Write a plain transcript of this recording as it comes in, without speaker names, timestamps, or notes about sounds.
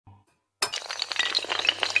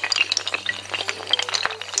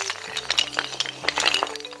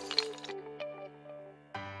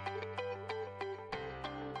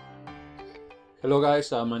Hello guys,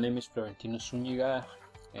 my name is Florentino Zuniga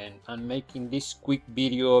and I'm making this quick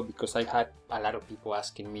video because I had a lot of people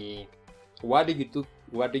asking me what do you do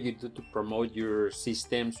to promote your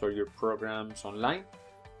systems or your programs online?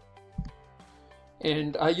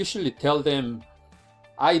 And I usually tell them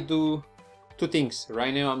I do two things.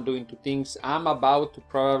 Right now I'm doing two things. I'm about to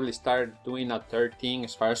probably start doing a third thing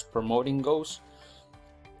as far as promoting goes,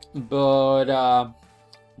 but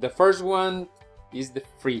the first one is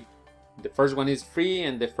free. The first one is free,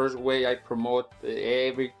 and the first way I promote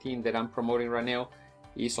everything that I'm promoting right now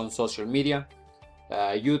is on social media.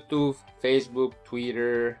 YouTube, Facebook,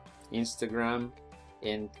 Twitter, Instagram,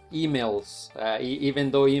 and emails.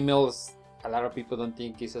 Even though emails, a lot of people don't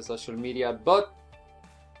think it's a social media, but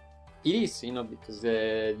it is, because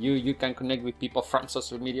you can connect with people from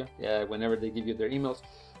social media whenever they give you their emails.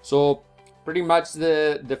 So pretty much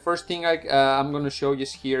the first thing I'm going to show you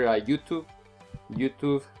is here YouTube.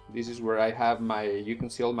 This is where I have you can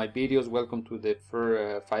see all my videos. Welcome to the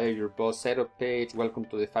Fire Your Boss setup page. Welcome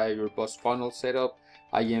to the Fire Your Boss funnel setup.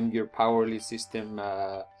 I am your Power Lead system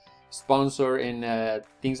sponsor and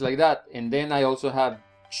things like that. And then I also have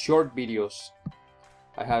short videos.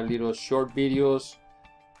 I have little short videos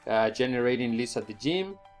generating leads at the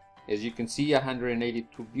gym. As you can see,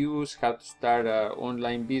 182 views. How to start an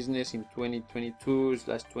online business in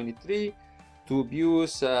 2022/23. 2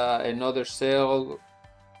 views. Another sale.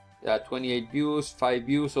 28 views, 5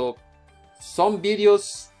 views. So some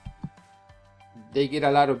videos they get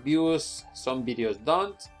a lot of views, some videos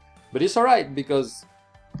don't, but it's alright because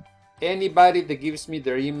anybody that gives me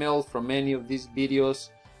their email from any of these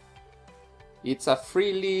videos, it's a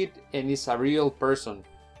free lead and it's a real person.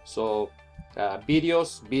 So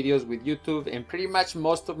videos with YouTube, and pretty much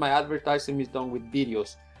most of my advertising is done with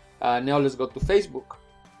videos. Now let's go to Facebook.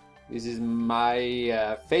 This is my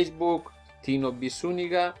Facebook, Tino B.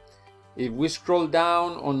 Zuniga. If we scroll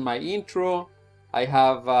down on my intro, I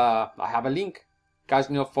have a link. Cash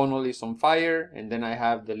Nail Funnel is on fire, and then I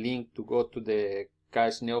have the link to go to the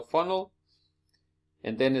Cash Nail Funnel.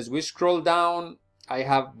 And then as we scroll down, I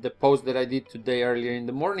have the post that I did today earlier in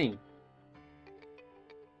the morning.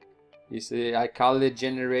 I call it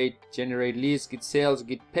generate leads, get sales,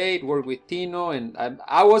 get paid, work with Tino. And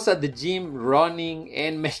I was at the gym running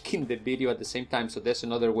and making the video at the same time, so that's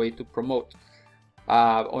another way to promote.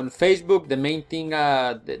 On Facebook, the main thing,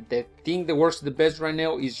 the thing that works the best right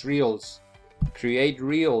now is Reels. Create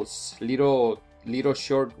Reels, little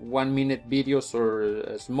short 1-minute videos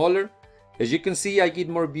or smaller. As you can see, I get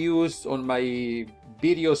more views on my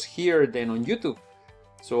videos here than on YouTube.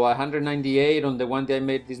 So 198 on the one that I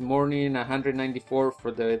made this morning, 194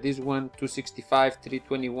 for this one, 265,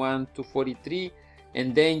 321, 243,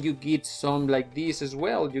 and then you get some like this as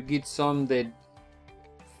well. You get some that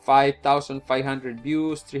 5,500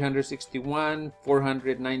 views, 361,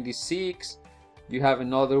 496. You have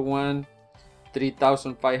another one,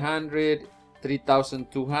 3,500,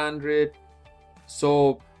 3,200.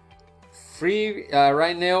 So free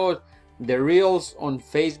right now. The Reels on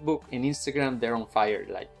Facebook and Instagram, they're on fire.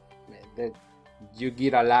 Like you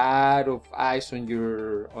get a lot of eyes on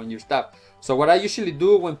your stuff. So what I usually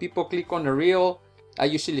do when people click on a Reel, I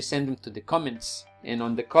usually send them to the comments. And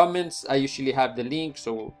on the comments, I usually have the link.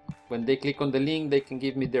 So when they click on the link, they can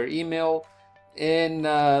give me their email, and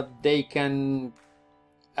they can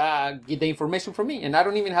get the information from me. And I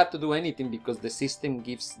don't even have to do anything because the system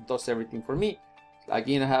does everything for me.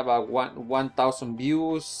 Again, I have 1,000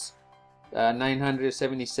 views.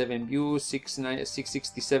 977 views,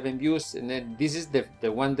 667 views, and then this is the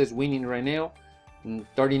one that's winning right now,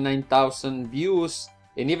 39,000 views.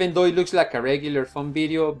 And even though it looks like a regular fun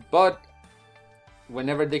video, but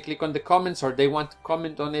whenever they click on the comments or they want to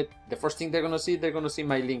comment on it, the first thing they're gonna see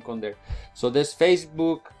my link on there. So there's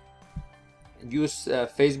Facebook. Use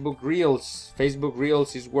Facebook Reels. Facebook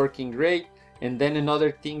Reels is working great. And then another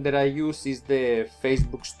thing that I use is the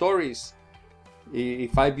Facebook Stories.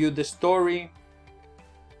 If I view the story,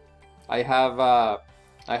 I have a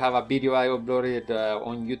video I uploaded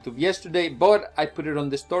on YouTube yesterday, but I put it on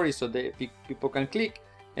the story so that people can click.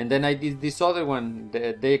 And then I did this other one.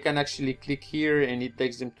 They can actually click here and it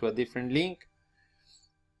takes them to a different link.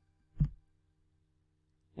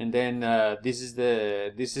 And then this is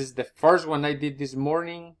the first one I did this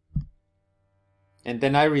morning. And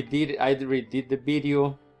then I redid the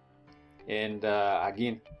video. And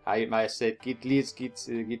again, I said get leads,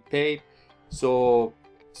 get paid. So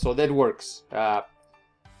that works.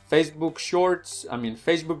 Facebook Shorts,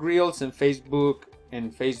 Facebook Reels and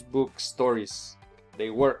Facebook Stories, they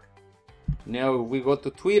work. Now if we go to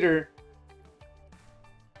Twitter,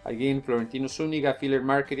 again, Florentino Zuniga, affiliate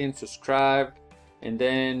marketing, subscribe, and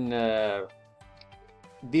then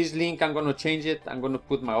this link, I'm gonna change it. I'm gonna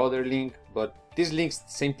put my other link, but this link's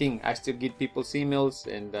same thing. I still get people's emails.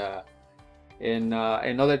 And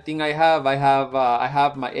another thing I have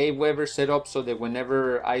my AWEBER set up so that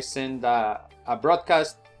whenever I send a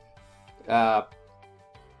broadcast,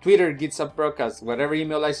 Twitter gets a broadcast. Whatever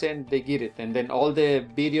email I send, they get it. And then all the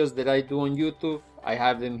videos that I do on YouTube, I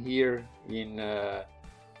have them here in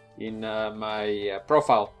my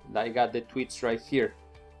profile. I got the tweets right here.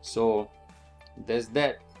 So that's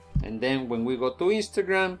that. And then when we go to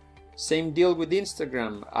Instagram, same deal with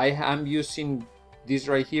Instagram. I'm using this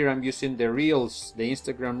right here. I'm using the Reels, the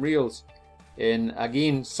Instagram Reels. And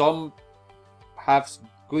again, some have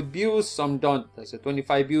good views, some don't. I said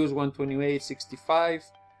 25 views, 128, 65,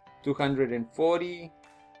 240,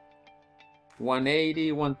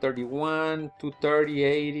 180, 131, 230,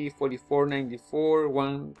 80, 44, 94,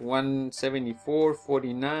 174,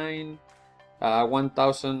 49,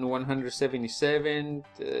 1177.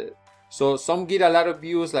 So some get a lot of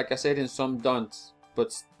views, like I said, and some don't.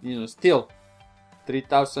 But still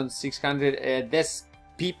 3,600. That's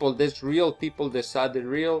people, that's real people that saw the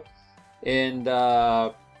reel. And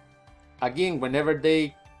again, whenever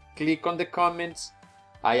they click on the comments,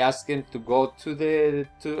 I ask them to go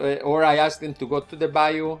or I ask them to go to the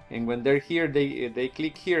bio, and when they're here, they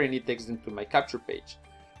click here, and it takes them to my capture page.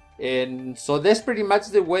 And so that's pretty much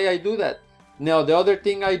the way I do that. Now, the other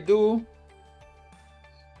thing I do,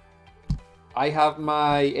 I have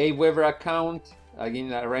my AWEBER account.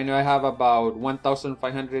 Again, right now I have about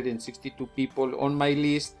 1,562 people on my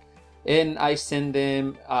list, and I send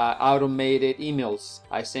them automated emails.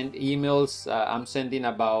 I send emails. I'm sending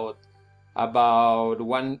about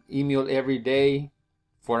one email every day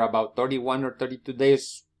for about 31 or 32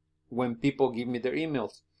 days when people give me their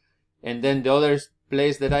emails. And then the other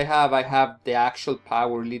place that I have the actual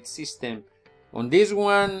Power Lead system. On this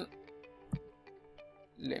one,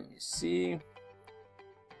 let me see.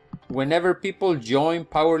 Whenever people join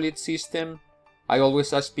Power Lead system, I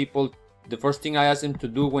always ask people, the first thing I ask them to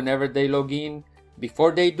do whenever they log in,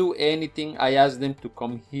 before they do anything, I ask them to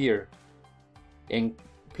come here and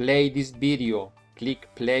play this video. Click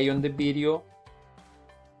play on the video,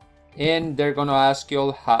 and they're gonna ask you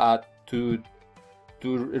all how to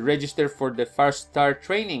register for the Fast Start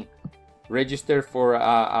training. Register for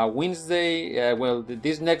a Wednesday. Well,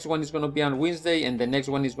 this next one is gonna be on Wednesday, and the next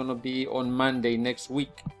one is gonna be on Monday next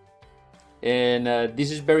week. And this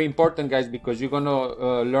is very important, guys, because you're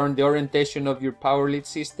gonna learn the orientation of your Power Lead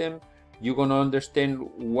system. You're gonna understand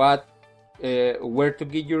where to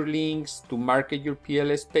get your links to market your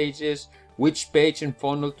PLS pages, which page and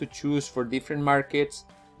funnel to choose for different markets,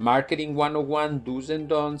 marketing 101 do's and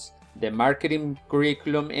don'ts, the marketing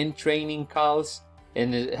curriculum and training calls,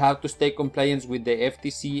 and how to stay compliant with the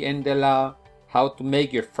FTC and the law, how to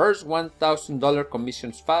make your first $1,000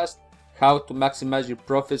 commissions fast, how to maximize your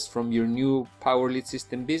profits from your new Power Lead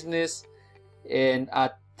system business, and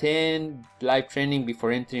attend live training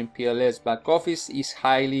before entering PLS back office is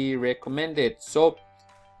highly recommended. So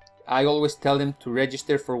I always tell them to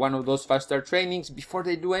register for one of those Fast Start trainings before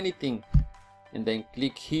they do anything, and then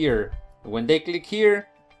click here. When they click here,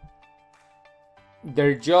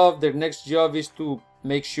 their next job is to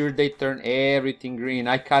make sure they turn everything green.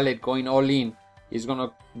 I call it going all in. It's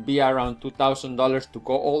gonna be around $2,000 to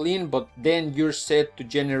go all in, but then you're set to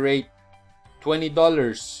generate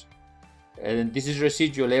 $20, and this is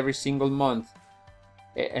residual every single month,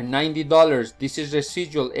 and $90, this is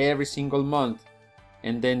residual every single month.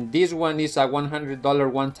 And then this one is a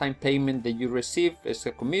 $100 one-time payment that you receive as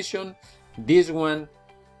a commission. This one,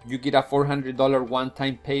 you get a $400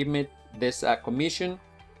 one-time payment, that's a commission.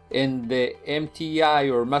 And the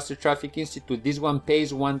MTI, or Master Traffic Institute, this one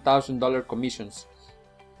pays $1,000 commissions.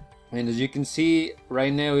 And as you can see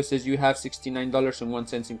right now, it says you have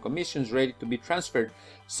 $69.01 in commissions ready to be transferred.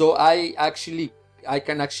 So I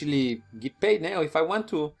can actually get paid now if I want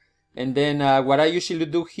to. And then what I usually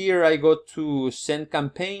do here, I go to send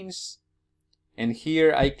campaigns, and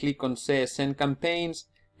here I click on say send campaigns.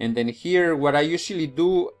 And then here, what I usually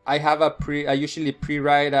do, I usually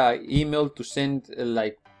pre-write an email to send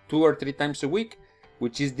like 2 or 3 times a week,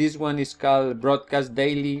 which is this one is called Broadcast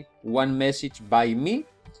Daily, one message by me.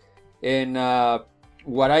 And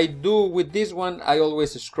what I do with this one, I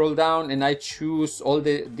always scroll down and I choose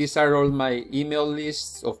these are all my email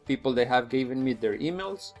lists of people that have given me their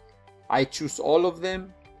emails. I choose all of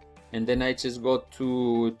them, and then I just go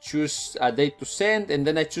to choose a date to send, and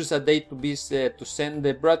then I choose a date to send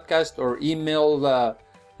the broadcast or email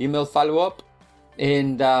follow-up,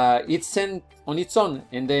 and it's sent on its own,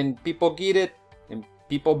 and then people get it, and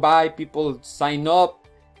people buy, people sign up,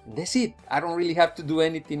 and that's it. I don't really have to do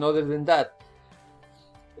anything other than that.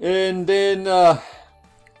 And then the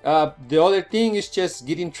other thing is just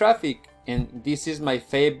getting traffic, and this is my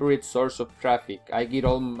favorite source of traffic. I get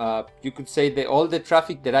all you could say that all the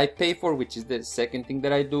traffic that I pay for, which is the second thing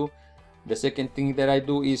that I do. The second thing that I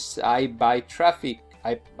do is I buy traffic.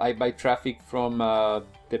 I buy traffic from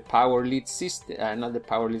the Power Lead system, not the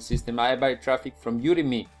Power Lead system. I buy traffic from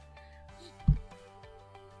UDIMI.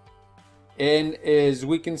 And as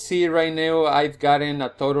we can see right now, I've gotten a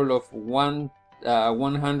total of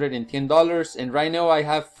 $110, and right now I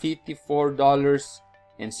have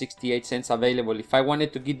 $54.68 available. If I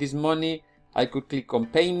wanted to get this money, I could click on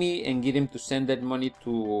Pay Me and get him to send that money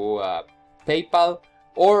to PayPal,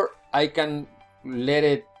 or I can let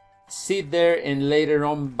it sit there and later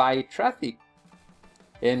on buy traffic.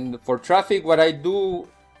 And for traffic, what I do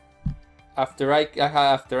after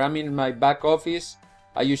I'm in my back office,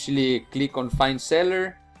 I usually click on Find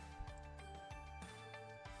Seller.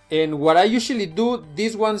 And what I usually do,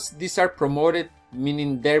 these are promoted,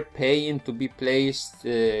 meaning they're paying to be placed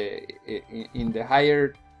in the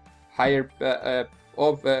higher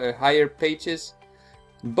pages.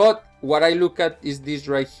 But what I look at is this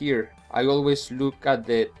right here. I always look at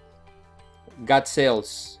the got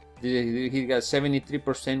sales. He got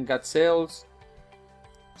 73% got sales,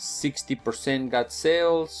 60% got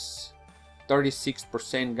sales,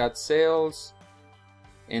 36% got sales,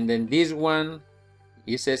 and then this one,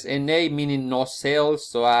 it says NA, meaning no sales.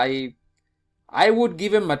 So I would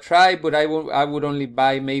give him a try, but I would only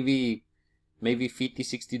buy maybe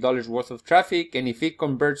 $50-$60 worth of traffic, and if it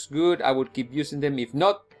converts good, I would keep using them. If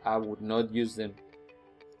not, I would not use them.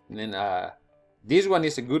 And then this one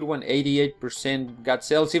is a good one, 88% got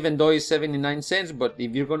sales, even though it's 79 cents. But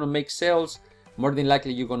if you're gonna make sales, more than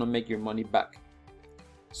likely you're gonna make your money back.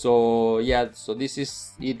 So yeah, so this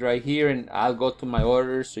is it right here, and I'll go to my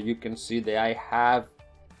orders so you can see that I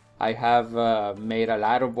have made a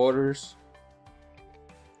lot of orders.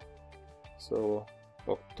 So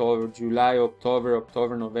October, July, October,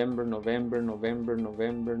 November,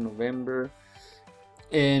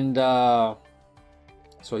 and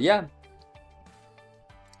so yeah,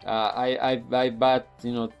 I bought,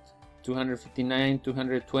 you know, 259,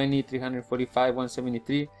 220, 345,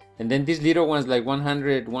 173, and then these little ones like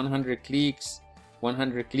 100 clicks,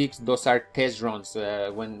 100 clicks. Those are test runs.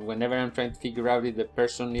 Whenever I'm trying to figure out if the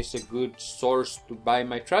person is a good source to buy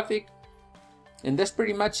my traffic. And that's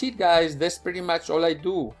pretty much it, guys. That's pretty much all I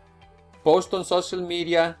do. Post on social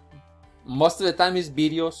media. Most of the time is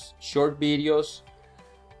videos, short videos.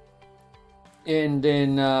 And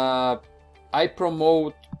then I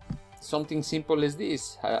promote something simple as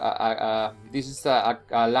this. This is a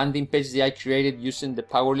landing page that I created using the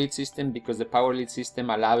Power Lead system, because the Power Lead system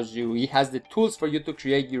allows you, it has the tools for you to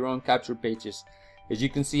create your own capture pages. As you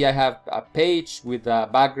can see, I have a page with a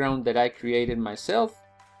background that I created myself.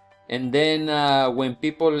 And then when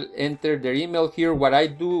people enter their email here, what I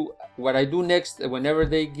do next, whenever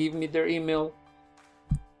they give me their email,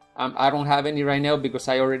 I don't have any right now because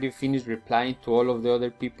I already finished replying to all of the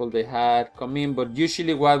other people that had come in. But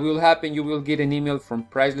usually what will happen, you will get an email from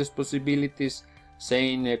Priceless Possibilities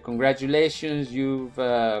saying congratulations, you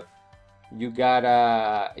got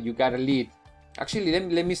a lead. Actually,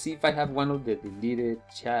 let me see if I have one of the deleted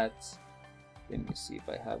chats. Let me see if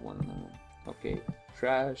I have one. Okay.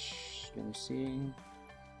 Trash. Let me see.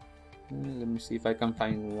 Let me see if I can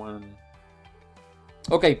find one.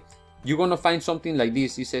 Okay, you're gonna find something like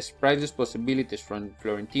this. It says Priceless Possibilities from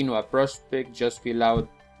Florentino, a prospect. Just fill out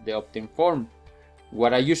the opt-in form.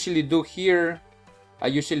 What I usually do here, I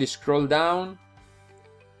usually scroll down.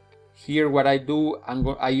 Here, what I do,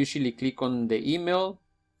 I usually click on the email.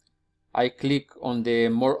 I click on the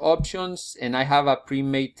more options, and I have a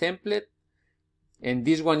pre-made template. And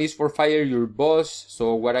this one is for Fire Your Boss.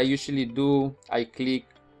 So what I usually do, I click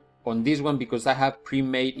on this one because I have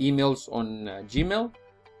pre-made emails on Gmail.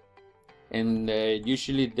 And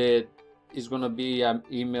usually that is going to be an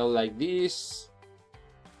email like this.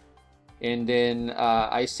 And then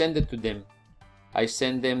I send it to them. I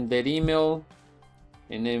send them that email.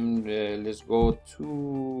 And then let's go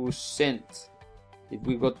to send. If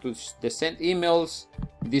we go to the sent emails,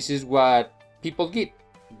 this is what people get.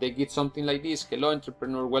 They get something like this. Hello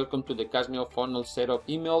entrepreneur, welcome to the Cash Nail Funnel Setup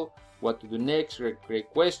email. What to do next? Great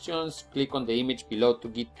questions. Click on the image below to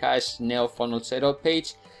get Cash Nail Funnel Setup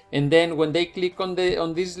page. And then when they click on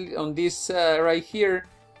this right here,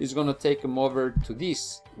 it's gonna take them over to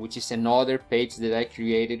this, which is another page that I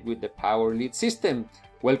created with the Power Lead system.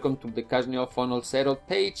 Welcome to the Cash Nail Funnel Setup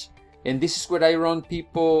page. And this is where I run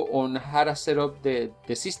people on how to set up the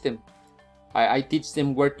system. I teach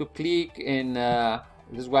them where to click, and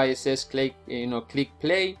that's why it says click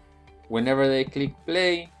play, Whenever they click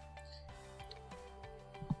play,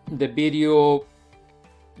 the video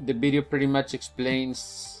pretty much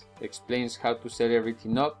explains how to set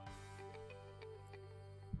everything up.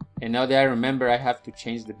 And now that I remember, I have to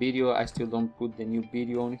change the video. I still don't put the new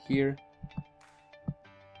video on here.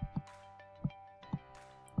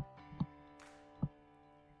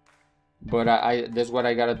 But that's what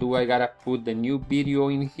I gotta do. I gotta put the new video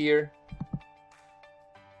in here.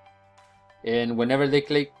 And whenever they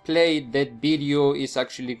click play, that video is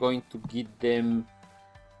actually going to get them,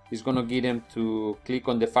 to click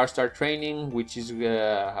on the Fast Start training, which is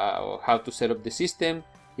how to set up the system.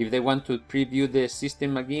 If they want to preview the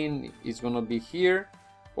system again, it's gonna be here.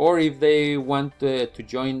 Or if they want to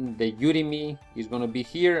join the Udemy, it's gonna be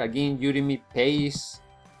here. Again, Udemy pays.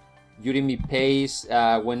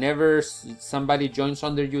 Whenever somebody joins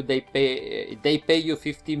under you, they pay you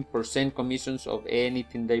 15% commissions of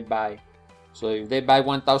anything they buy. So if they buy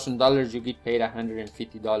 $1,000, you get paid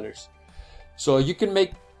 $150. So you can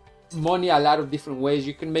make money a lot of different ways.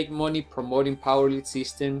 You can make money promoting PowerLead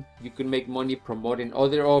system. You can make money promoting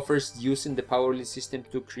other offers using the PowerLead system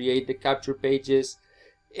to create the capture pages.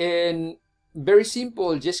 And very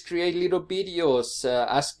simple, just create little videos.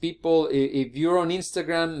 Ask people, if you're on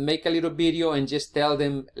Instagram, make a little video and just tell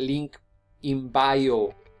them link in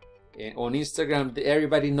bio. And on Instagram,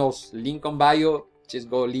 everybody knows link on bio. Just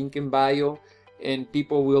go link in bio, and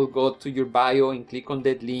people will go to your bio and click on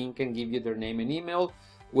that link and give you their name and email.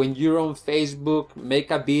 When you're on Facebook, make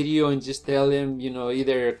a video and just tell them,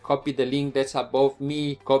 either copy the link that's above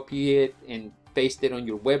me, copy it and paste it on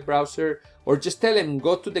your web browser, or just tell them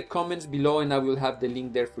go to the comments below and I will have the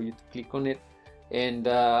link there for you to click on it. And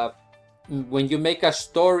when you make a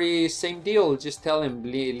story, same deal, just tell them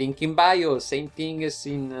link in bio, same thing as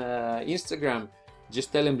in Instagram.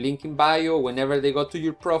 Just tell them link in bio. Whenever they go to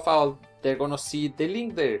your profile, they're gonna see the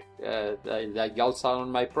link there that y'all saw on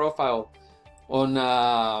my profile. On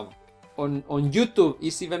YouTube,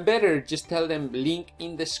 it's even better. Just tell them link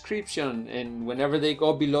in description, and whenever they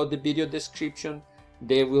go below the video description,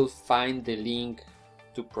 they will find the link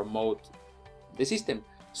to promote the system.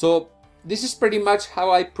 So this is pretty much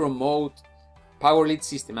how I promote PowerLead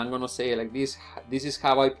system. I'm gonna say it like this. This is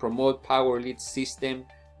how I promote PowerLead system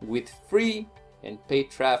with free and paid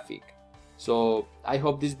traffic. So I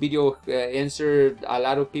hope this video answered a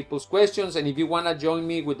lot of people's questions. And if you want to join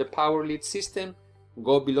me with the PowerLead system,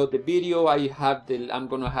 go below the video. I'm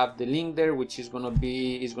gonna have the link there, which is gonna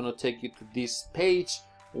take you to this page,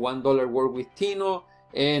 $1 Work with Tino.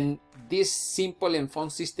 And this simple and fun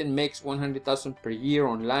system makes 100,000 per year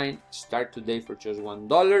online. Start today for just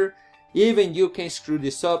 $1. Even you can screw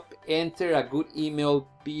this up. Enter a good email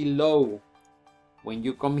below. When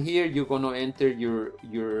you come here, you're gonna enter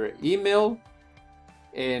your email,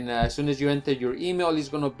 and as soon as you enter your email, it's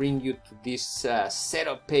gonna bring you to this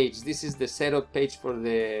setup page. This is the setup page for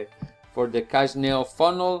the cash nail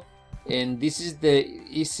funnel, and this is the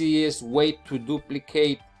easiest way to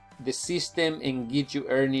duplicate the system and get you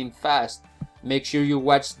earning fast. Make sure you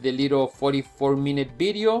watch the little 44-minute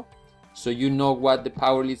video so you know what the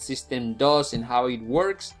PowerLead system does and how it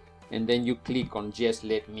works, and then you click on just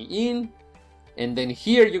let me in. And then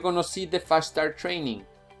here you're gonna see the Fast Start training.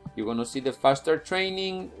 You're gonna see the Fast Start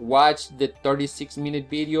training. Watch the 36-minute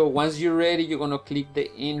video. Once you're ready, you're gonna click the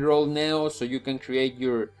enroll now so you can create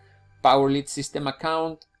your PowerLead system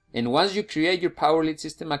account. And once you create your PowerLead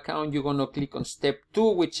system account, you're gonna click on step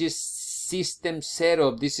 2, which is system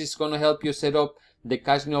setup. This is gonna help you set up the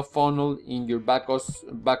cash nail funnel in your back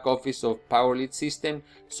office of PowerLead system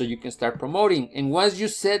so you can start promoting. And once you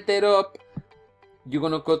set that up, you're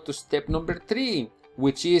gonna go to step number 3,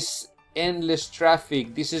 which is endless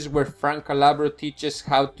traffic. This is where Frank Calabro teaches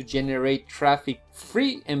how to generate traffic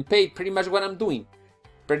free and paid. Pretty much what I'm doing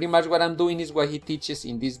is what he teaches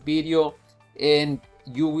in this video, and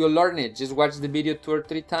you will learn it. Just watch the video 2 or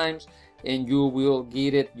 3 times and you will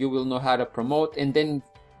get it. You will know how to promote. And then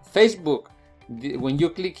Facebook, when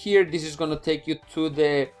you click here, this is gonna take you to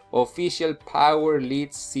the official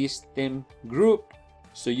PowerLead system group.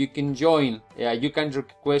 So you can join. You can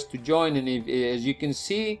request to join, and as you can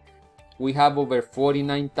see, we have over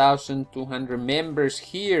 49,200 members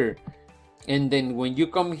here. And then when you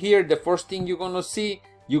come here, the first thing you're gonna see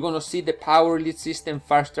the PowerLead system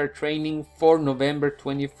Fast Start training for November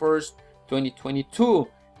 21st, 2022.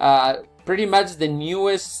 Pretty much the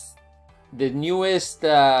newest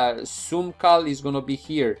Zoom call is gonna be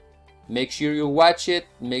here. Make sure you watch it.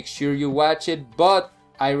 But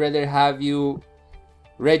I rather have you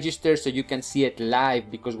register so you can see it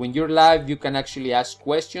live, because when you're live you can actually ask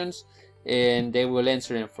questions and they will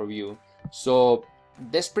answer them for you. So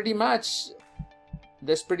that's pretty much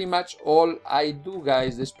that's pretty much all I do,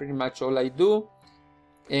 guys. That's pretty much all I do.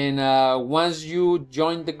 And once you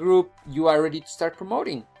join the group, you are ready to start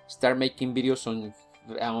promoting. Start making videos on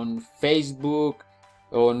Facebook,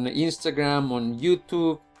 on Instagram, on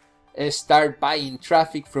YouTube. Start buying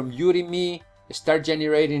traffic from UDIMI. Start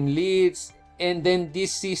generating leads. And then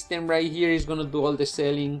this system right here is gonna do all the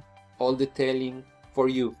selling, all the telling for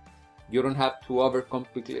you. You don't have to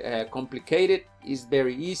complicate it. It's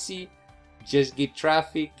very easy. Just get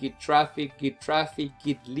traffic, get traffic, get traffic,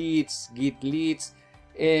 get leads,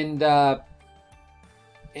 and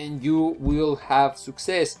you will have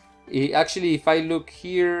success. Actually, if I look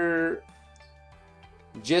here,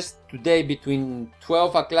 just today between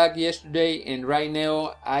 12 o'clock yesterday and right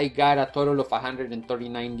now, I got a total of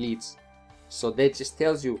 139 leads. So that just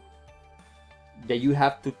tells you that you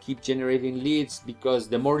have to keep generating leads, because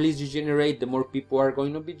the more leads you generate, the more people are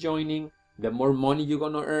going to be joining, the more money you're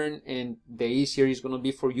going to earn, and the easier it's going to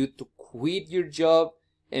be for you to quit your job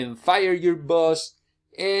and fire your boss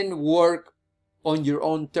and work on your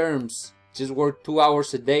own terms. Just work 2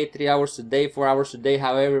 hours a day, 3 hours a day, 4 hours a day,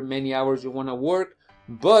 however many hours you want to work,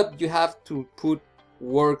 but you have to put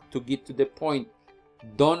work to get to the point.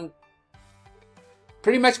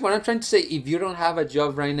 Pretty much what I'm trying to say, if you don't have a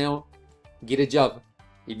job right now, get a job.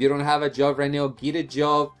 If you don't have a job right now, get a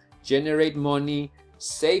job, generate money,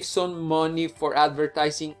 save some money for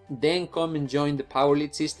advertising, then come and join the Power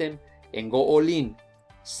Lead system and go all in.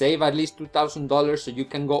 Save at least $2,000 so you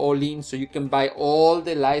can go all in, so you can buy all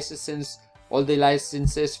the licenses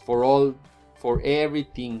for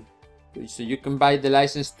everything. So you can buy the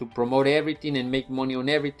license to promote everything and make money on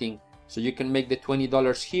everything. So you can make the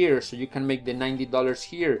 $20 here, so you can make the $90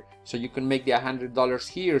 here, so you can make the $100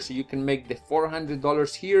 here, so you can make the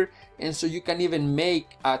 $400 here, and so you can even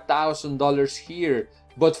make $1,000 here.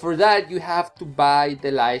 But for that, you have to buy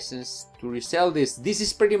the license to resell this. This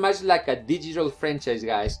is pretty much like a digital franchise,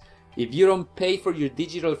 guys. If you don't pay for your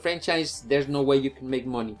digital franchise, there's no way you can make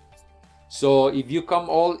money. So if you come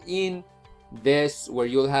all in, that's where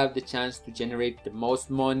you'll have the chance to generate the most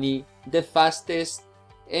money the fastest,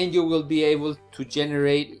 and you will be able to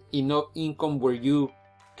generate enough income where you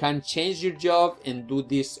can change your job and do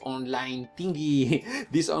this online thingy,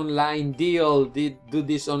 this online deal, do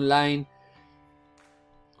this online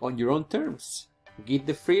on your own terms. Get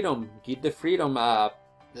the freedom, get the freedom.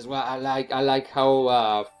 That's why I like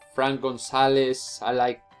how Frank Gonzalez, I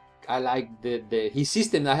like his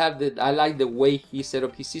system. I like the way he set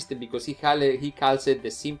up his system, because he calls it the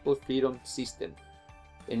simple freedom system.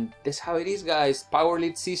 And that's how it is, guys. Power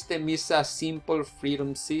Lead system is a simple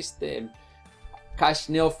freedom system. Cash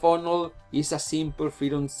Nail Funnel is a simple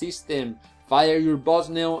freedom system. Fire Your Boss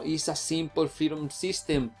Now is a simple freedom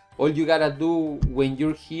system. All you gotta do when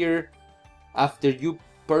you're here, after you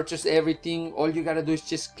purchase everything, all you gotta do is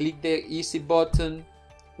just click the easy button.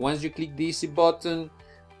 Once you click the easy button,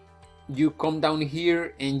 you come down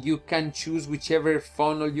here and you can choose whichever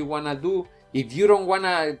funnel you wanna do. If you don't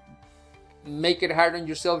wanna make it hard on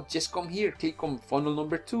yourself, just come here, click on funnel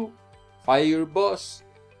number 2, Fire Your Boss,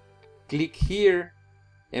 click here,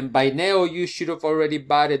 and by now you should have already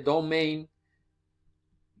bought a domain.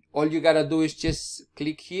 All you gotta do is just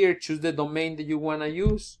click here, choose the domain that you wanna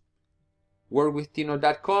use,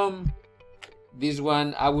 workwithtino.com. This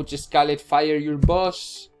one, I would just call it Fire Your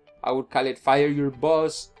Boss. I would call it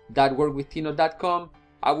fireyourboss.workwithtino.com.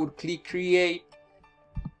 I would click create,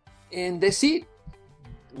 and that's it.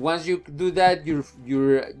 Once you do that, your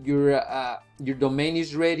domain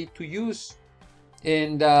is ready to use.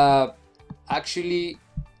 And actually,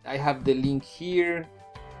 I have the link here,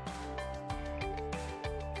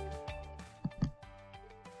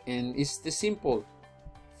 and it's the simple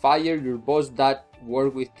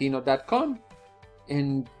fireyourboss.workwithtino.com.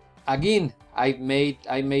 And again, I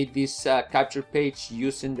made this capture page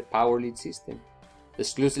using the Power Lead system.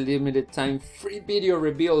 Exclusive limited time free video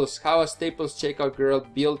reveals how a Staples checkout girl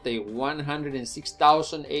built a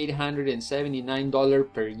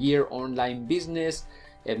 $106,879 per year online business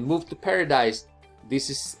and moved to paradise. This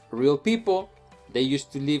is real people. They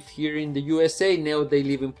used to live here in the USA, now they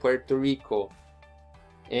live in Puerto Rico.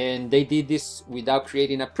 And they did this without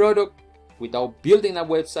creating a product, without building a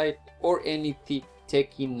website, or any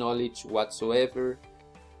techie knowledge whatsoever.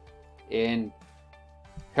 And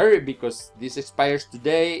hurry, because this expires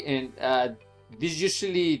today, and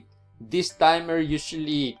this timer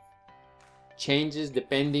usually changes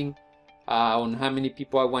depending on how many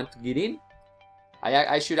people I want to get in.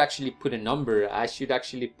 I should actually put a number. I should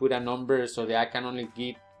actually put a number so that I can only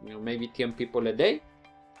get, maybe 10 people a day.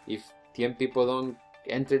 If 10 people don't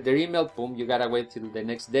enter their email, boom, you gotta wait till the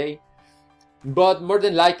next day. But more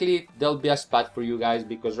than likely there'll be a spot for you guys,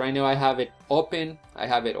 because right now I have it open.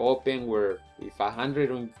 Where if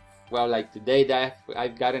 100, well, like today that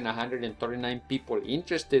I've gotten 139 people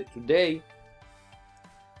interested today.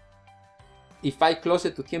 If I close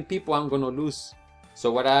it to 10 people, I'm gonna lose.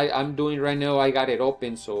 So what I'm doing right now, I got it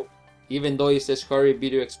open. So even though it says hurry,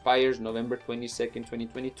 video expires November 22nd,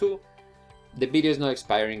 2022, the video is not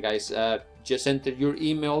expiring, guys. Just enter your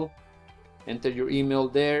email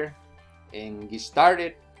there and get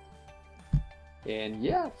started. And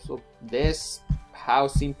yeah, so that's how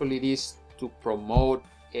simple it is to promote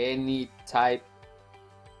any type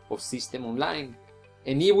of system online.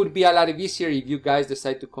 And it would be a lot easier if you guys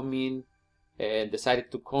decided to come into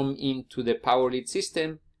the PowerLead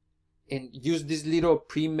system and use these little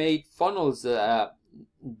pre-made funnels.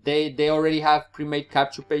 They already have pre-made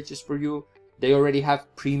capture pages for you. They already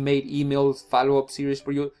have pre-made emails, follow-up series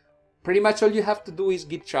for you. Pretty much all you have to do is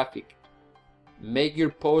get traffic. Make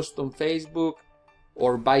your post on Facebook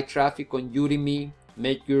or buy traffic on Udemy.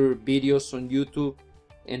 Make your videos on YouTube,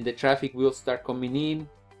 and the traffic will start coming in,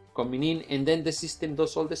 and then the system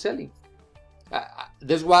does all the selling.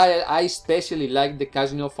 That's why I especially like the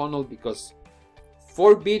Casino funnel, because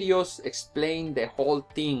 4 videos explain the whole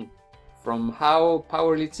thing, from how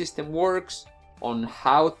PowerLead system works, on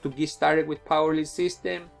how to get started with PowerLead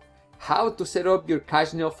system, how to set up your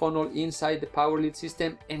Casino funnel inside the PowerLead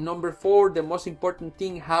system, and number 4, the most important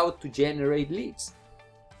thing, how to generate leads.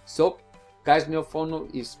 So Casino funnel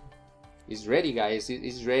is ready, guys.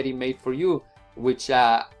 It's ready, made for you. Which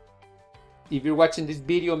if you're watching this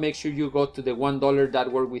video, make sure you go to the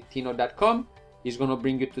 $1.workwithtino.com. It's gonna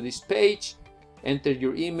bring you to this page. Enter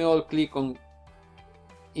your email, click on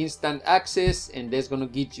instant access, and that's gonna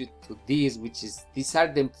get you to this, these are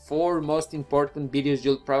the 4 most important videos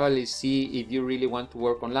you'll probably see if you really want to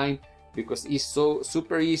work online, because it's so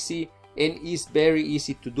super easy and it's very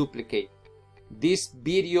easy to duplicate. These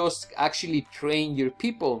videos actually train your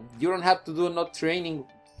people. You don't have to do no training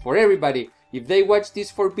for everybody. If they watch these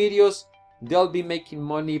 4 videos, they'll be making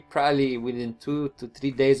money probably within 2 to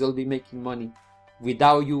 3 days. They'll be making money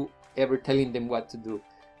without you ever telling them what to do.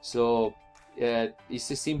 So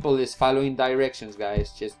it's as simple as following directions,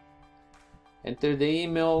 guys. Just enter the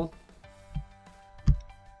email,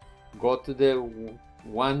 go to the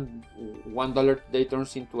 $1 today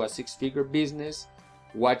turns into a 6-figure business.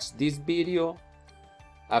 Watch this video.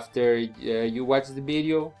 After you watch the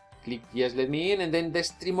video, click yes, let me in, and then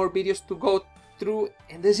there's 3 more videos to go through,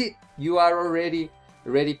 and that's it. You are already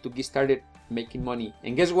ready to get started making money.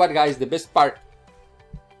 And guess what, guys? The best part,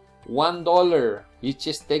 $1. It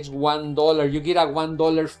just takes $1. You get a $1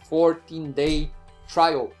 14-day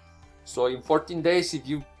trial. So in 14 days, if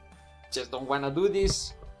you just don't want to do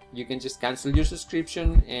this, you can just cancel your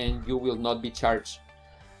subscription and you will not be charged.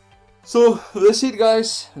 So that's it,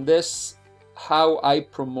 guys. That's how I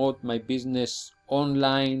promote my business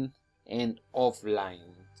online and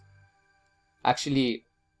offline. Actually,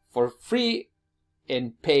 for free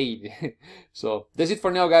and paid. So that's it for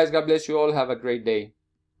now, guys. God bless you all. Have a great day.